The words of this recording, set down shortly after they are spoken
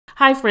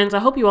Hi friends, I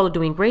hope you all are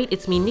doing great.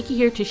 It's me, Nikki,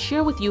 here to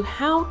share with you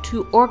how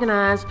to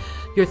organize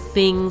your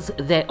things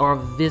that are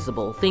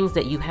visible, things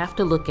that you have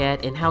to look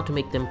at, and how to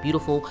make them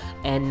beautiful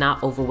and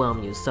not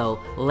overwhelm you. So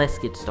let's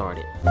get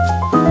started.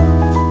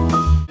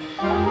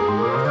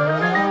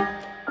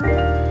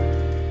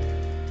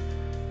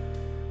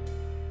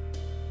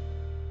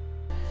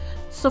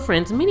 So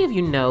friends, many of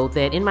you know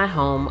that in my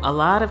home, a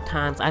lot of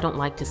times I don't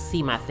like to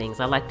see my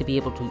things. I like to be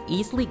able to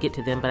easily get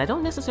to them, but I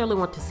don't necessarily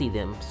want to see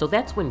them. So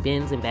that's when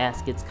bins and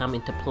baskets come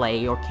into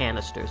play, or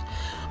canisters.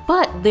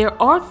 But there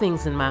are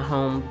things in my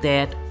home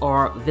that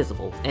are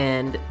visible,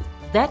 and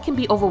that can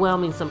be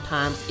overwhelming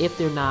sometimes if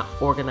they're not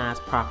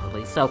organized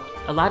properly. So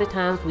a lot of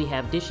times we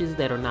have dishes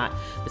that are not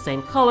the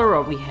same color,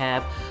 or we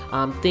have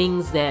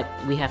things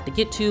that we have to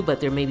get to, but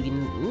they're maybe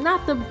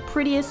not the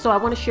prettiest. So I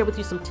want to share with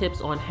you some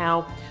tips on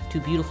how to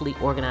beautifully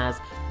organize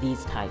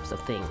these types of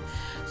things.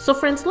 So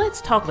friends,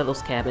 let's talk about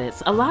those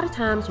cabinets. A lot of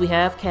times we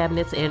have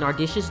cabinets and our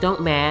dishes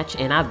don't match,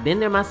 and I've been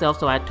there myself,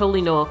 so I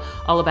totally know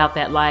all about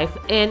that life.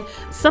 And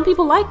some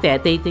people like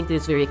that. They think that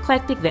it's very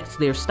eclectic, that's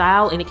their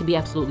style, and it can be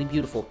absolutely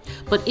beautiful.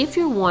 But if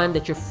you're one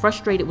that you're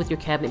frustrated with your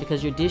cabinet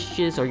because your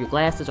dishes or your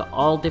glasses are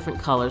all different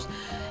colors,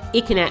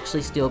 it can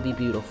actually still be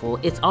beautiful.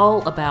 It's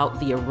all about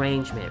the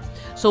arrangement.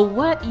 So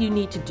what you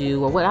need to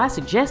do, or what I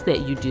suggest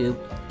that you do,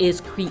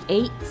 is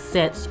create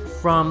sets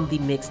from the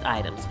mixed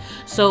items.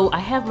 So I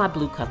have my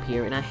blue cup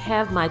here, and I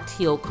have my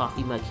teal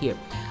coffee mug here.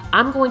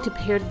 I'm going to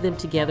pair them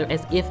together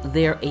as if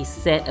they're a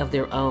set of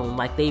their own,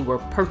 like they were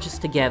purchased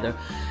together.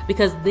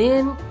 Because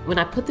then when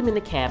I put them in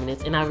the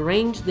cabinets and I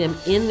arrange them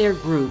in their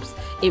groups,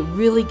 it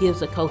really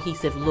gives a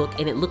cohesive look,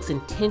 and it looks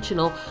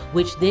intentional,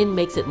 which then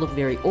makes it look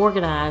very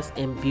organized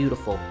and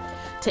beautiful.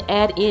 To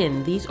add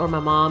in, these are my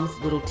mom's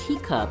little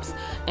teacups,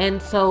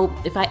 and so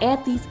if I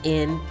add these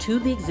in to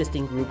the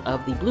existing group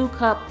of the blue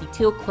cup, the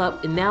teal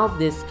cup, and now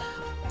this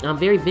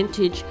very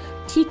vintage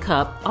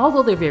teacup,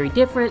 although they're very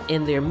different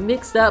and they're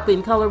mixed up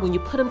in color, when you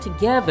put them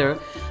together,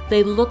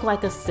 they look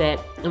like a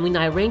set. And when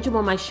I arrange them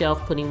on my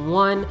shelf, putting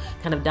one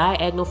kind of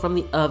diagonal from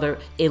the other,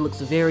 it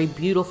looks very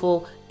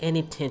beautiful and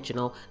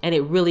intentional, and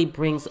it really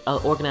brings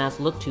an organized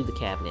look to the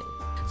cabinet.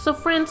 So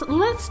friends,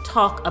 let's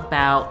talk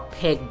about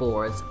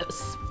pegboards.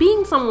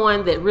 Being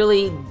someone that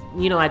really,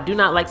 I do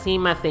not like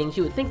seeing my things,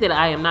 you would think that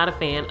I am not a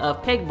fan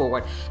of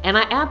pegboard. And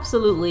I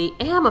absolutely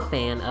am a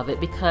fan of it,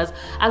 because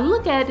I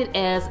look at it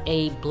as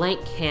a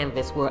blank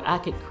canvas where I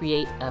could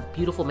create a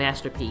beautiful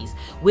masterpiece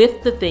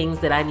with the things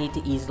that I need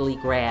to easily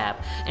grab.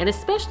 And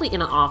especially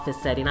in an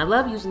office setting. I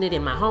love using it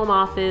in my home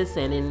office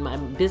and in my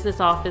business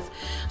office.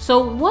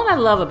 So what I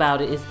love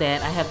about it is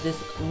that I have this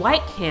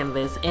white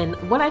canvas, and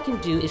what I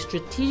can do is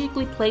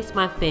strategically place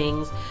my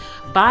things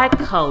by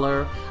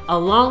color,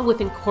 along with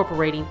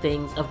incorporating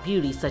things of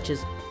beauty, such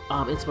as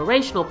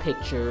inspirational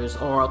pictures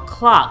or a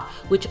clock,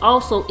 which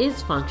also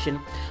is function.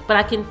 But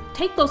I can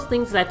take those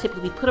things that I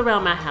typically put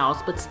around my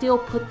house, but still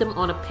put them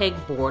on a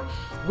pegboard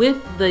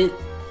with the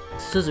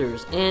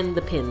scissors and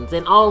the pins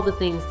and all the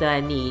things that I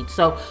need.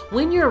 So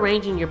when you're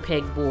arranging your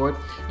pegboard,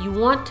 you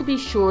want to be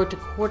sure to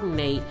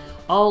coordinate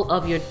all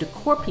of your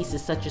decor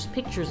pieces, such as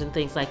pictures and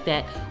things like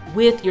that,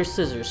 with your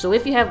scissors. So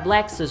if you have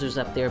black scissors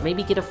up there,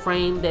 maybe get a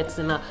frame that's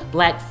in a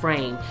black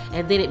frame,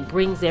 and then it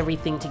brings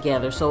everything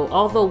together. So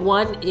although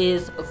one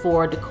is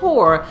for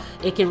decor,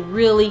 it can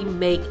really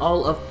make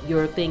all of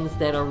your things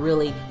that are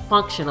really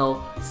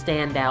functional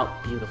stand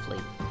out beautifully.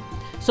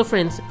 So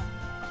friends,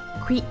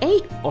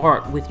 create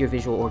art with your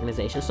visual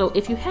organization. So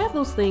if you have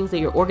those things that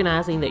you're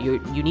organizing that you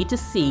need to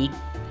see,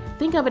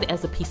 think of it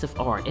as a piece of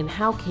art, and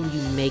how can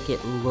you make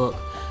it look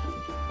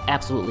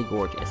absolutely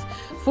gorgeous.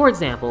 For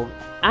example,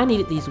 I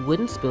needed these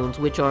wooden spoons,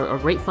 which are a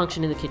great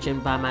function in the kitchen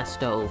by my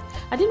stove.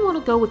 I didn't want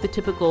to go with the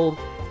typical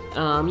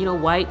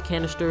white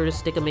canister to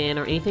stick them in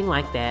or anything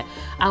like that.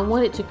 I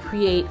wanted to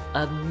create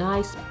a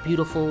nice,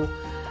 beautiful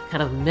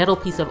kind of metal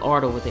piece of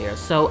art over there.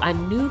 So I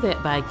knew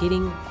that by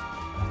getting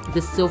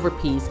this silver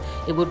piece,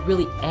 it would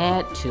really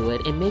add to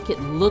it and make it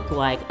look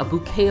like a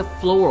bouquet of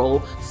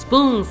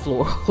spoon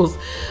florals.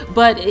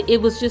 But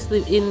it was just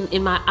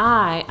in my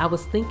eye, I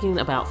was thinking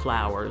about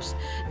flowers.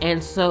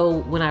 And so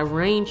when I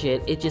arrange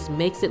it, it just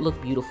makes it look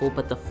beautiful,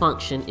 but the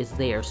function is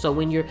there. So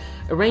when you're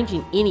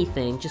arranging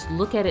anything, just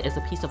look at it as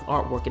a piece of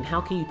artwork, and how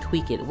can you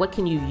tweak it? What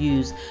can you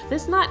use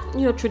that's not,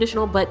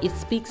 traditional, but it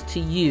speaks to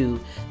you,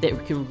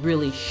 that can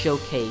really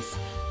showcase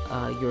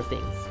your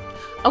things.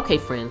 Okay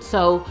friends,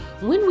 so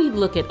when we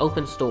look at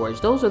open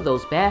storage, those are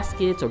those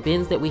baskets or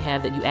bins that we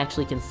have that you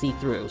actually can see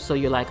through. So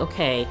you're like,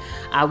 okay,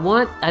 I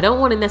don't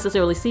want to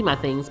necessarily see my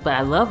things, but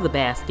I love the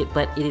basket,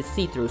 but it is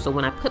see-through. So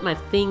when I put my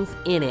things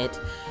in it,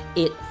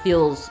 it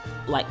feels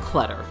like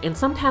clutter. And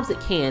sometimes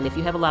it can, if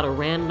you have a lot of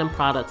random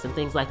products and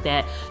things like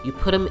that, you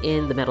put them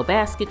in the metal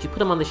basket, you put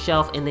them on the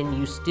shelf, and then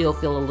you still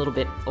feel a little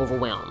bit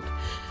overwhelmed.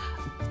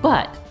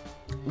 But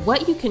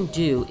what you can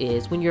do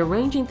is, when you're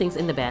arranging things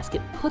in the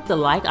basket, put the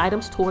like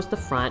items towards the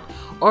front,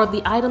 or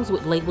the items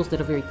with labels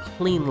that are very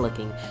clean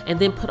looking, and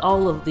then put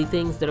all of the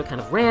things that are kind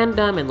of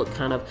random and look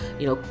kind of,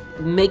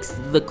 makes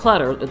the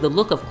clutter, the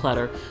look of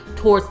clutter,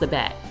 towards the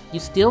back. You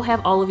still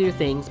have all of your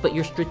things, but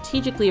you're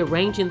strategically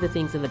arranging the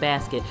things in the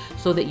basket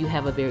so that you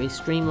have a very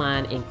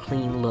streamlined and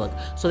clean look,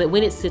 so that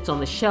when it sits on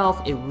the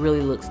shelf, it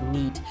really looks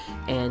neat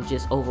and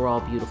just overall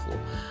beautiful.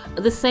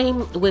 The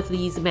same with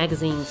these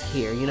magazines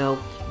here. You know,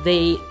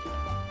 the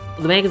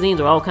magazines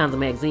are all kinds of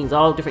magazines,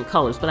 all different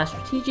colors, but I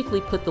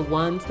strategically put the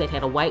ones that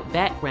had a white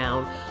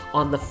background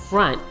on the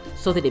front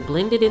so that it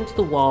blended into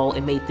the wall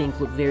and made things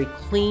look very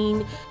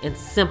clean and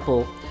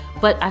simple.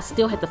 But I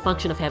still had the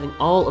function of having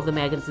all of the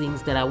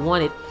magazines that I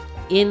wanted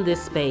in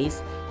this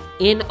space,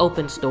 in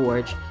open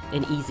storage,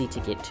 and easy to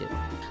get to.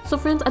 So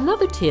friends,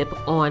 another tip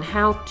on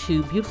how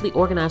to beautifully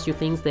organize your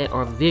things that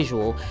are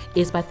visual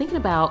is by think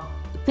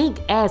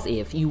as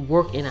if you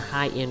work in a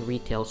high-end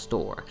retail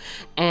store,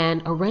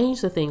 and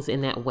arrange the things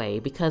in that way,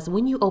 because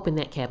when you open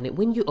that cabinet,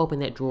 when you open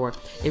that drawer,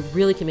 it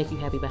really can make you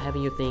happy by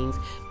having your things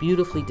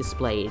beautifully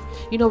displayed.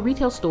 You know,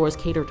 retail stores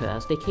cater to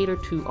us. They cater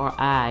to our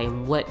eye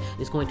and what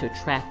is going to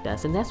attract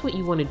us, and that's what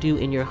you want to do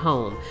in your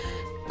home.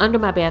 Under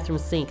my bathroom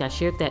sink, I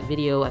shared that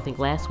video, I think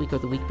last week or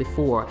the week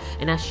before,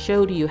 and I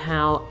showed you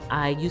how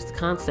I used the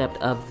concept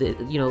of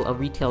a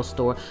retail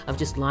store, of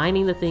just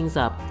lining the things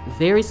up.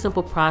 Very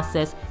simple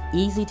process,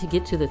 easy to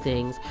get to the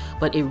things,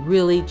 but it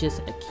really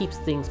just keeps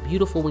things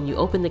beautiful when you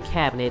open the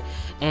cabinet,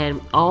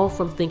 and all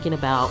from thinking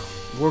about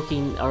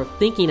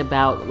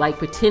like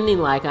pretending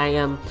like I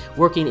am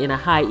working in a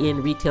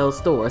high-end retail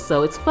store.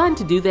 So it's fun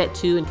to do that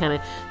too, and kind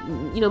of,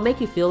 make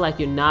you feel like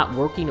you're not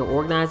working or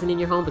organizing in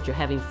your home, but you're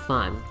having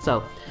fun.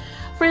 So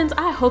friends,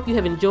 I hope you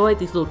have enjoyed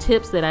these little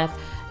tips that I've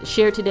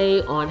shared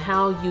today on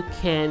how you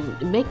can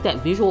make that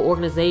visual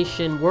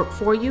organization work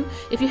for you.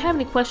 If you have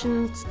any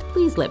questions,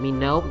 please let me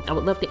know. I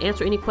would love to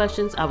answer any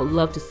questions. I would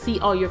love to see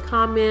all your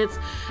comments,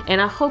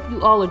 and I hope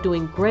you all are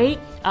doing great.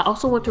 I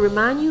also want to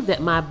remind you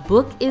that my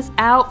book is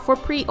out for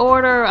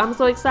pre-order. I'm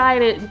so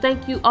excited.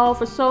 Thank you all,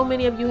 for so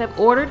many of you have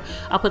ordered.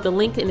 I'll put the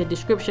link in the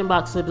description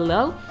box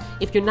below.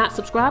 If you're not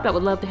subscribed, I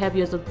would love to have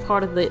you as a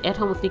part of the At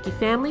Home with Nikki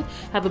family.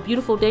 Have a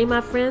beautiful day,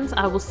 my friends.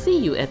 I will see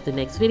you at the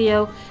next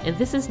video, and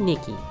this is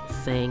Nikki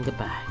saying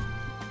goodbye.